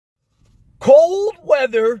Cold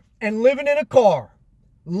weather and living in a car.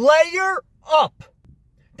 Layer up.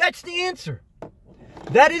 That's the answer.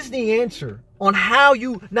 That is the answer on how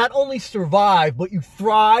you not only survive, but you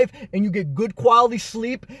thrive and you get good quality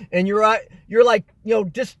sleep and you're like,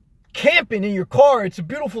 just camping in your car. It's a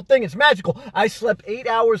beautiful thing. It's magical. I slept 8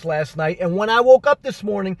 hours last night, and when I woke up this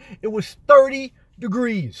morning, it was 30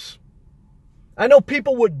 degrees. I know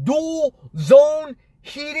people with dual zone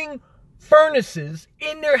heating furnaces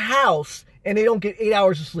in their house, and they don't get 8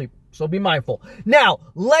 hours of sleep. So be mindful. Now,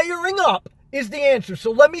 layering up is the answer. So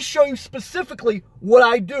let me show you specifically what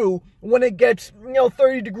I do when it gets,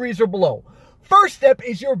 30 degrees or below. First step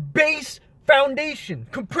is your base foundation.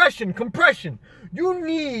 Compression. You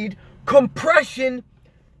need compression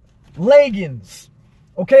leggings.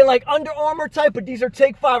 Okay, like Under Armour type, but these are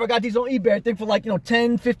Take 5. I got these on eBay, I think for like,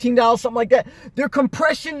 $10, $15, something like that. They're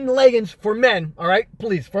compression leggings for men, all right?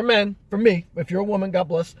 Please, for men, for me. If you're a woman, God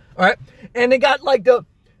bless, all right? And they got like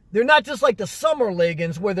they're not just like the summer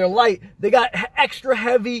leggings where they're light. They got extra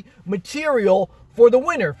heavy material for the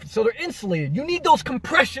winter, so they're insulated. You need those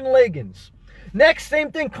compression leggings. Next,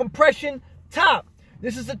 same thing, compression top.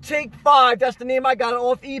 This is a Take 5. That's the name I got it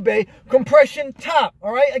off eBay. Compression top.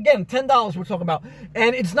 All right? Again, $10 we're talking about.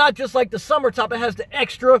 And it's not just like the summer top. It has the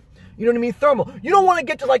extra, thermal. You don't want to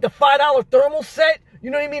get to like the $5 thermal set,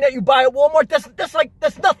 that you buy at Walmart. That's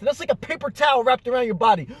nothing. That's like a paper towel wrapped around your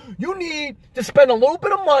body. You need to spend a little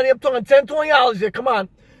bit of money. I'm talking $10, $20 here. Come on.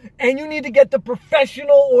 And you need to get the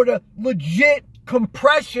professional or the legit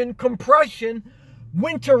compression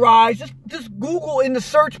winterized. Just Google in the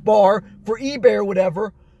search bar for eBay or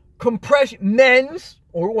whatever, compression, men's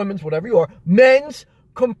or women's, whatever you are, men's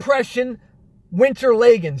compression winter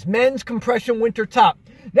leggings, men's compression winter top.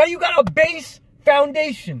 Now you got a base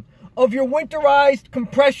foundation of your winterized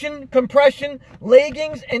compression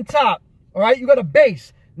leggings and top. All right, you got a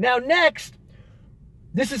base. Now next,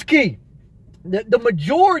 this is key. The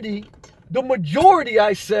majority,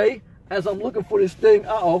 I say, as I'm looking for this thing,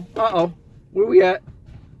 where we at?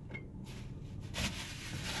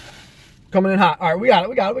 Coming in hot. All right, we got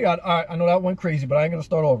it. All right, I know that went crazy, but I ain't going to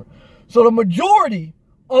start over. So the majority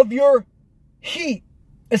of your heat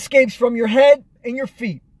escapes from your head and your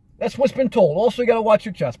feet. That's what's been told. Also, you got to watch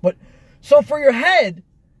your chest. But so for your head,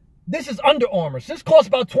 this is Under Armour. So this costs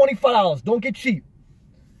about $25. Don't get cheap.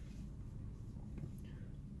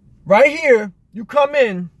 Right here, you come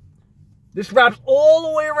in. This wraps all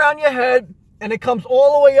the way around your head, and it comes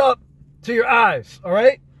all the way up to your eyes, all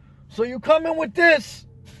right? So you come in with this,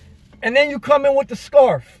 and then you come in with the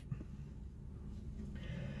scarf.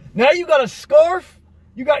 Now you got a scarf,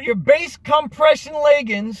 you got your base compression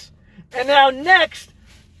leggings, and now next,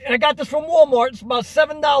 and I got this from Walmart, it's about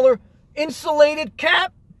 $7 insulated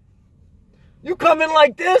cap. You come in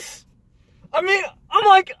like this. I mean,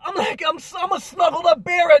 I'm a snuggled up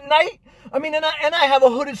bear at night. I mean, and I have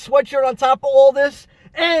a hooded sweatshirt on top of all this,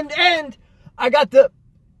 and I got the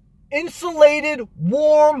insulated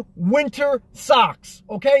warm winter socks,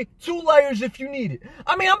 okay? 2 layers if you need it.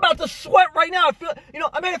 I mean, I'm about to sweat right now. I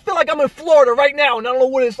feel like I'm in Florida right now, and I don't know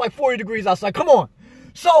what it's like 40 degrees outside. Come on.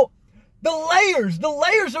 So the layers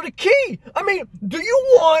are the key. I mean, do you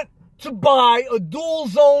want to buy a dual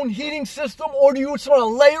zone heating system, or do you just want to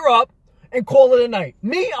layer up and call it a night?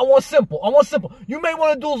 Me, I want simple. You may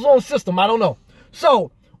want a dual zone system. I don't know.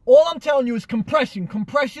 So all I'm telling you is compression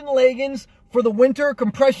leggings for the winter,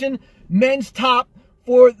 compression men's top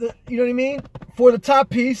for the, for the top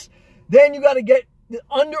piece. Then you got to get the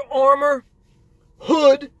Under Armour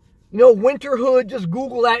hood, winter hood. Just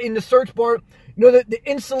Google that in the search bar. The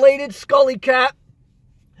insulated scully cap.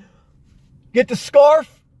 Get the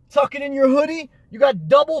scarf, tuck it in your hoodie. You got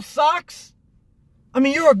double socks. I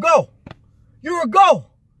mean, you're a go.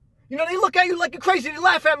 They look at you like you're crazy. They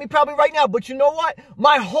laugh at me probably right now. But you know what?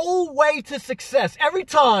 My whole way to success, every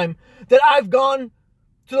time that I've gone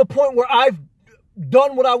to the point where I've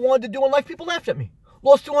done what I wanted to do in life, people laughed at me.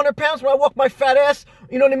 Lost 200 pounds when I walked my fat ass,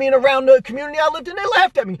 around the community I lived in. They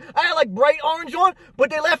laughed at me. I had like bright orange on, but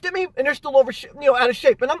they laughed at me, and they're still out of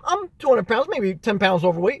shape. And I'm 200 pounds, maybe 10 pounds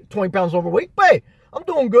overweight, 20 pounds overweight. But hey, I'm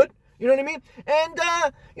doing good. You know what I mean? And,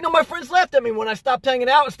 my friends laughed at me when I stopped hanging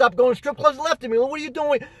out and stopped going to strip clubs. They laughed at me. What are you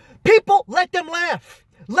doing? People, let them laugh.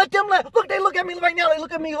 Let them laugh. Look, they look at me right now. They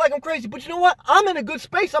look at me like I'm crazy. But you know what? I'm in a good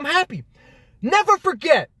space. I'm happy. Never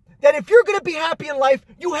forget that if you're going to be happy in life,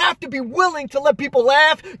 you have to be willing to let people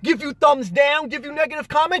laugh, give you thumbs down, give you negative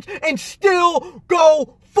comments, and still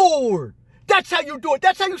go forward. That's how you do it.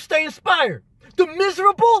 That's how you stay inspired.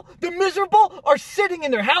 The miserable are sitting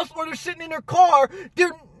in their house or they're sitting in their car.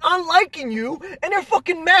 They're unliking you and they're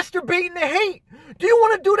fucking masturbating to hate. Do you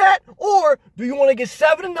want to do that? Or do you want to get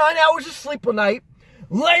 7 to 9 hours of sleep a night,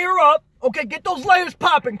 layer up, okay, get those layers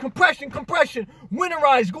popping, compression,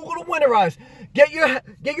 winterize, Google to winterize. Get your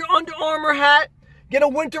Under Armour hat, get a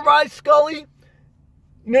winterized Scully,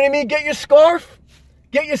 you know what I mean? Get your scarf,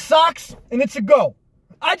 get your socks, and it's a go.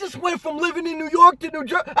 I just went from living in New York to New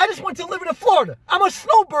Jersey. I just went to living in Florida. I'm a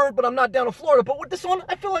snowbird, but I'm not down to Florida. But with this one,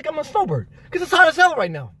 I feel like I'm a snowbird because it's hot as hell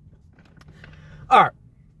right now. All right,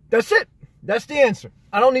 that's it. That's the answer.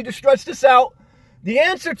 I don't need to stretch this out. The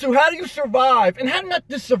answer to how do you survive, and how not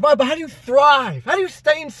just survive, but how do you thrive? How do you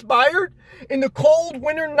stay inspired in the cold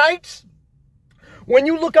winter nights? When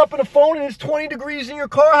you look up at a phone and it's 20 degrees in your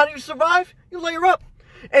car, how do you survive? You layer up.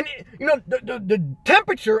 And, you know, the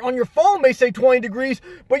temperature on your phone may say 20 degrees,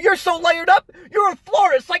 but you're so layered up, you're in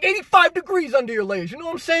Florida. It's like 85 degrees under your layers. You know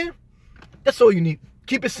what I'm saying? That's all you need.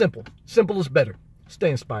 Keep it simple. Simple is better.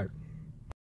 Stay inspired.